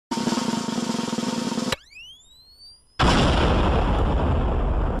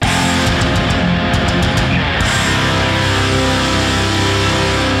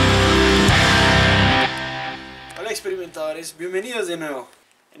pues bienvenidos de nuevo.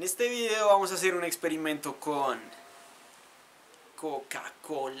 En este video vamos a hacer un experimento con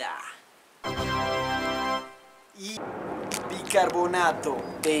Coca-Cola y bicarbonato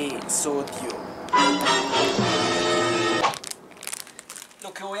de sodio.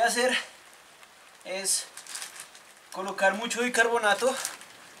 Lo que voy a hacer es colocar mucho bicarbonato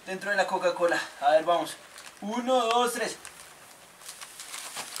dentro de la Coca-Cola. A ver, vamos. 1, 2, 3.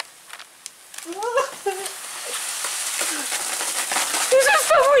 ¡Eso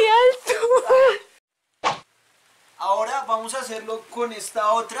está muy alto! Ahora vamos a hacerlo con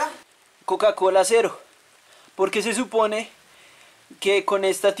esta otra Coca-Cola cero, porque se supone que con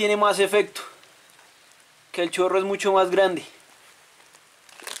esta tiene más efecto, que el chorro es mucho más grande.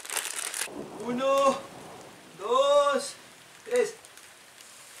 1, 2, 3.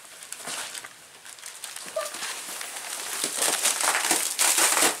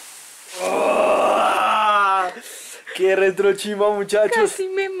 ¡Qué retrochimba, muchachos! Casi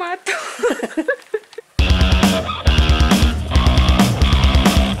me mato.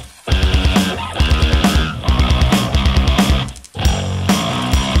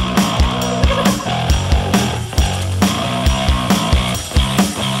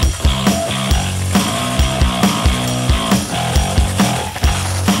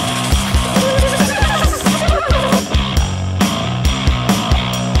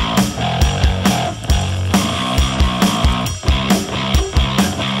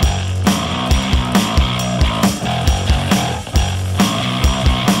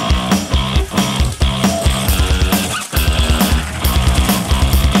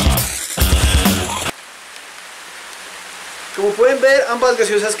 Como pueden ver, ambas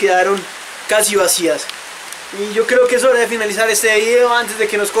gaseosas quedaron casi vacías. Y yo creo que es hora de finalizar este video antes de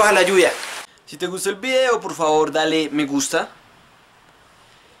que nos coja la lluvia. Si te gustó el video, por favor dale me gusta.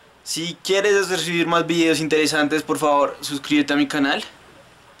 Si quieres recibir más videos interesantes, por favor suscríbete a mi canal.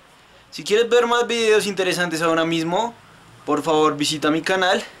 Si quieres ver más videos interesantes ahora mismo, por favor visita mi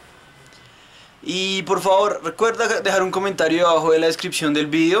canal. Y por favor recuerda dejar un comentario abajo de la descripción del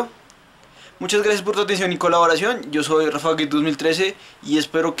video. Muchas gracias por tu atención y colaboración. Yo soy Rafa 2013 y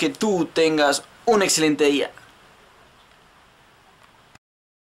espero que tú tengas un excelente día.